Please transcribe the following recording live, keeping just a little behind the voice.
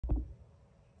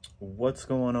What's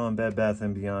going on, Bed Bath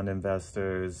 & Beyond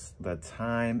investors? The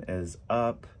time is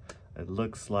up. It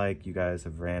looks like you guys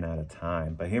have ran out of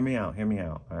time, but hear me out,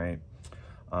 all right?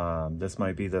 This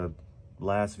might be the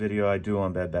last video I do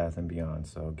on Bed Bath & Beyond,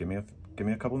 so give me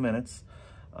a couple minutes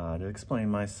to explain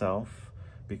myself,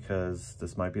 because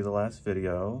this might be the last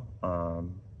video,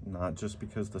 not just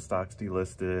because the stock's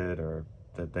delisted or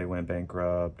that they went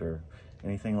bankrupt or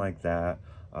anything like that.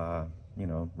 You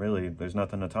know, really, there's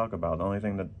nothing to talk about. The only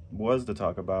thing that was to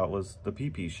talk about was the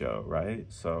ThePPShow, right?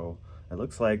 So it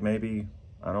looks like maybe,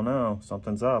 I don't know,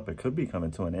 something's up. It could be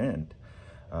coming to an end.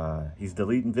 He's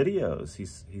deleting videos.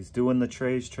 He's doing the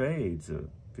trades.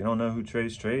 If you don't know who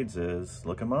Trades is,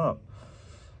 look him up.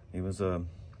 He was a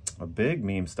big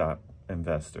meme stock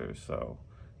investor, so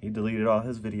he deleted all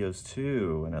his videos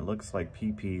too. And it looks like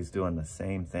PP's doing the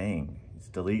same thing. He's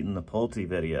deleting the Pulte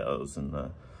videos and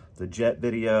the jet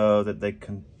video that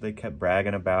they kept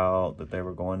bragging about, that they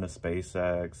were going to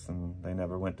SpaceX, and they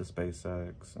never went to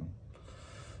SpaceX, and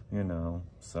you know.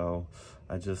 So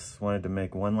I just wanted to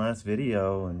make one last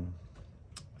video and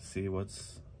see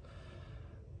what's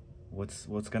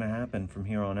gonna happen from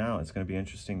here on out. It's gonna be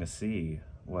interesting to see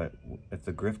what if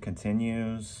the grift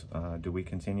continues. Do we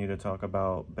continue to talk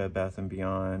about Bed Bath &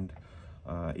 Beyond,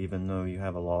 even though you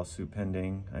have a lawsuit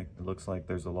pending? It looks like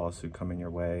there's a lawsuit coming your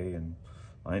way, and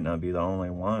might not be the only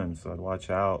one, so I'd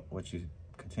watch out what you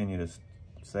continue to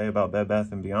say about Bed Bath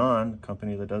 & Beyond, a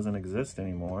company that doesn't exist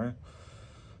anymore.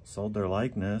 Sold their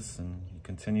likeness, and you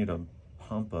continue to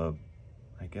pump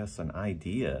I guess, an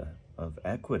idea of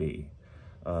equity,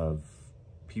 of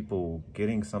people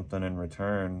getting something in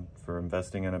return for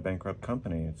investing in a bankrupt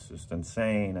company. It's just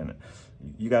insane. And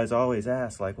you guys always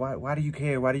ask, like, why do you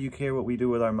care? Why do you care what we do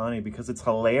with our money? Because it's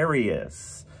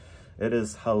hilarious. It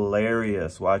is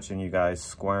hilarious watching you guys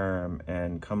squirm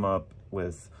and come up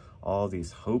with all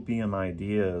these hopium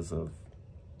ideas of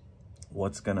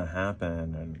what's going to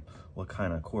happen and what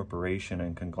kind of corporation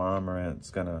and conglomerate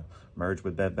is going to merge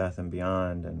with Bed Bath &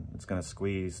 Beyond, and it's going to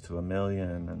squeeze to 1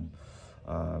 million.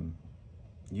 And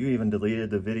you even deleted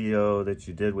the video that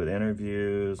you did with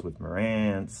interviews with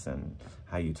Marantz and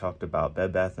how you talked about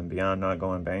Bed Bath & Beyond not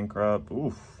going bankrupt.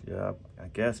 Oof, yeah, I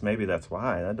guess maybe that's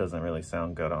why. That doesn't really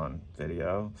sound good on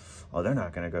video. Oh, they're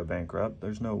not going to go bankrupt.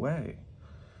 There's no way.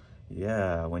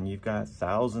 Yeah, when you've got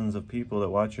thousands of people that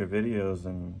watch your videos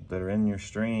and that are in your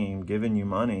stream giving you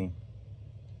money,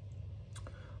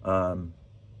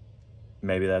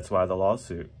 maybe that's why the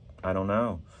lawsuit. I don't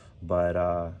know.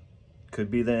 But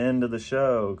could be the end of the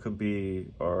show, could be,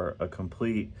 or a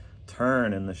complete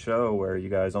turn in the show where you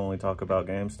guys only talk about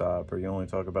GameStop, or you only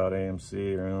talk about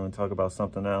AMC, or you only talk about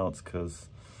something else, because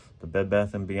the Bed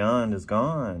Bath & Beyond is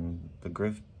gone. The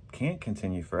grift can't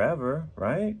continue forever,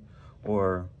 right?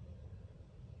 Or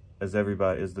is the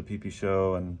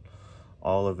ThePPShow and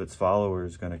all of its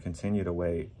followers going to continue to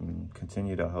wait and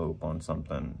continue to hope on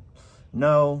something?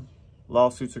 No,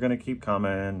 lawsuits are going to keep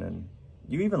coming. And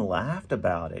you even laughed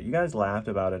about it. You guys laughed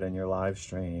about it in your live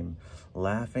stream,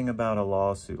 laughing about a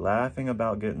lawsuit, laughing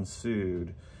about getting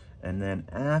sued. And then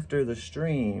after the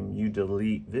stream, you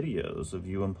delete videos of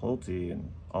you and Pulte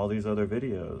and all these other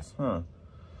videos. Huh.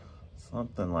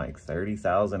 Something like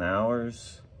 30,000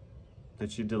 hours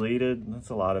that you deleted.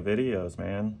 That's a lot of videos,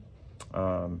 man.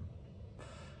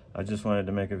 I just wanted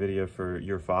to make a video for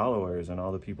your followers and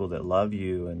all the people that love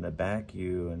you and that back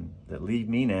you and that leave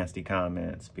me nasty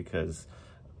comments because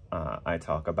I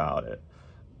talk about it.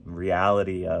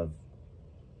 Reality of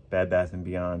Bed Bath &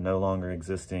 Beyond no longer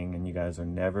existing, and you guys are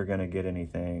never going to get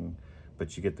anything,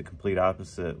 but you get the complete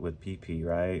opposite with PP,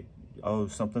 right? Oh,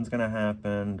 something's going to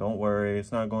happen. Don't worry.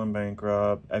 It's not going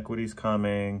bankrupt. Equity's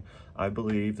coming. I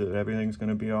believe that everything's going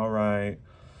to be all right.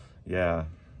 Yeah,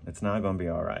 it's not going to be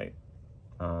all right.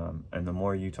 And the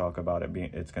more you talk about it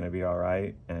being, it's going to be all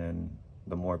right, and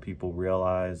the more people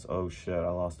realize, oh shit, I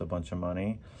lost a bunch of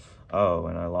money. Oh,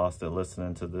 and I lost it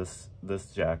listening to this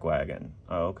jackwagon.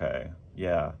 Oh, okay.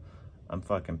 Yeah, I'm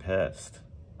fucking pissed.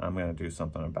 I'm going to do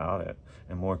something about it.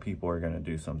 And more people are going to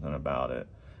do something about it.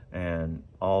 And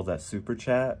all that super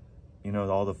chat, you know,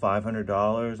 all the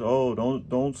 $500. Oh,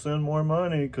 don't send more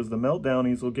money because the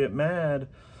meltdownies will get mad.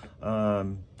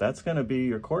 That's going to be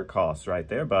your court costs right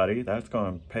there, buddy. That's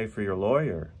going to pay for your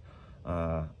lawyer.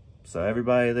 So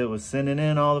everybody that was sending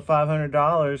in all the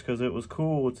 $500 because it was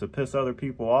cool to piss other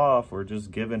people off, we're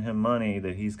just giving him money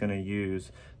that he's going to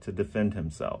use to defend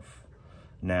himself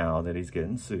now that he's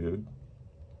getting sued.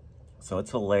 So it's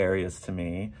hilarious to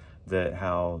me that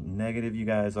how negative you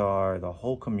guys are. The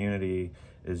whole community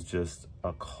is just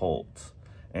a cult.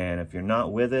 And if you're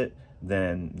not with it,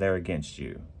 then they're against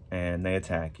you. and they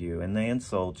attack you and they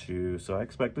insult you. So I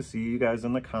expect to see you guys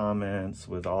in the comments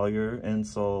with all your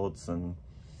insults and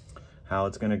how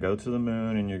it's going to go to the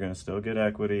moon and you're going to still get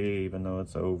equity even though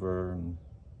it's over, and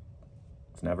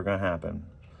it's never going to happen.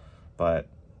 But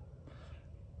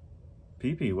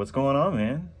PP, what's going on,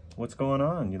 man? What's going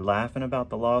on? You're laughing about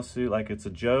the lawsuit like it's a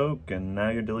joke, and now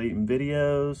you're deleting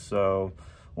videos. So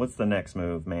what's the next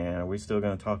move, man? Are we still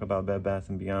going to talk about Bed Bath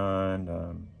 & Beyond?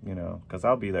 You know, because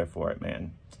I'll be there for it,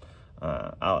 man.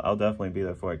 I'll definitely be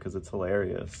there for it because it's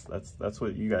hilarious. That's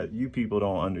what you people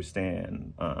don't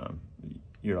understand.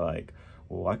 You're like,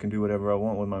 well, I can do whatever I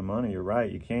want with my money. You're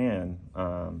right, you can.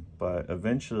 But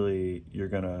eventually you're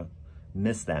going to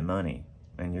miss that money,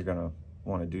 and you're going to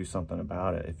want to do something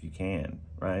about it if you can,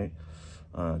 right?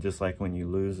 Just like when you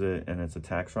lose it and it's a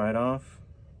tax write-off.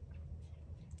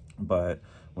 But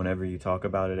whenever you talk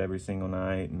about it every single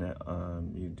night,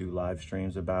 and you do live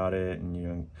streams about it, and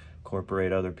you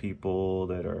incorporate other people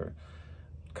that are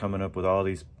coming up with all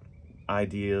these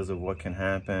ideas of what can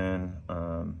happen,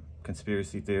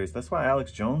 conspiracy theories. That's why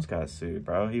Alex Jones got sued,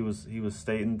 bro. He was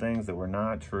stating things that were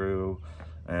not true,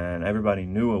 and everybody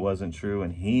knew it wasn't true,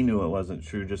 and he knew it wasn't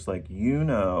true, just like you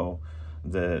know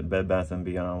that Bed Bath &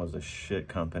 Beyond was a shit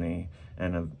company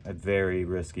and a very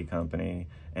risky company,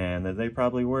 and that they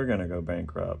probably were going to go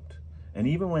bankrupt. And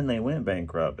even when they went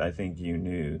bankrupt, I think you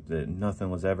knew that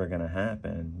nothing was ever going to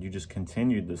happen. You just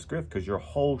continued the script because your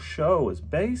whole show is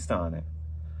based on it.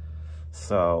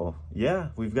 So yeah,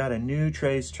 we've got a new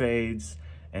Trey's Trades,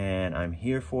 and I'm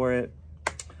here for it.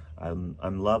 I'm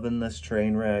loving this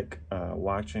train wreck,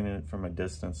 watching it from a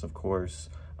distance, of course.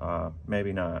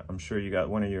 Maybe not. I'm sure you got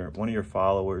one of your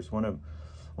followers. One of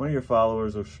your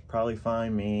followers will probably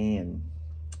find me and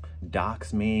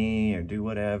dox me or do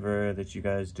whatever that you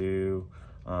guys do.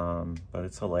 But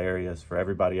it's hilarious for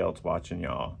everybody else watching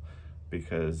y'all,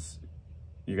 because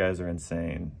you guys are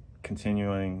insane.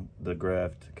 Continuing the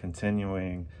grift,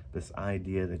 continuing this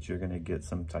idea that you're going to get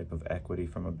some type of equity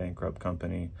from a bankrupt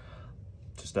company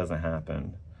just doesn't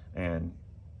happen, and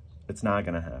it's not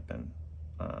going to happen.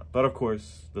 But of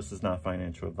course, this is not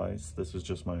financial advice. This is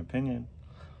just my opinion.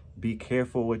 Be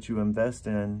careful what you invest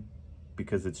in,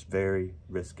 because it's very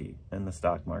risky, and the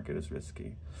stock market is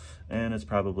risky, and it's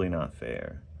probably not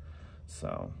fair.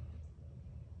 So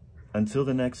until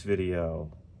the next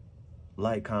video,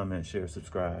 like, comment, share,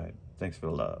 subscribe. Thanks for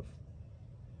the love.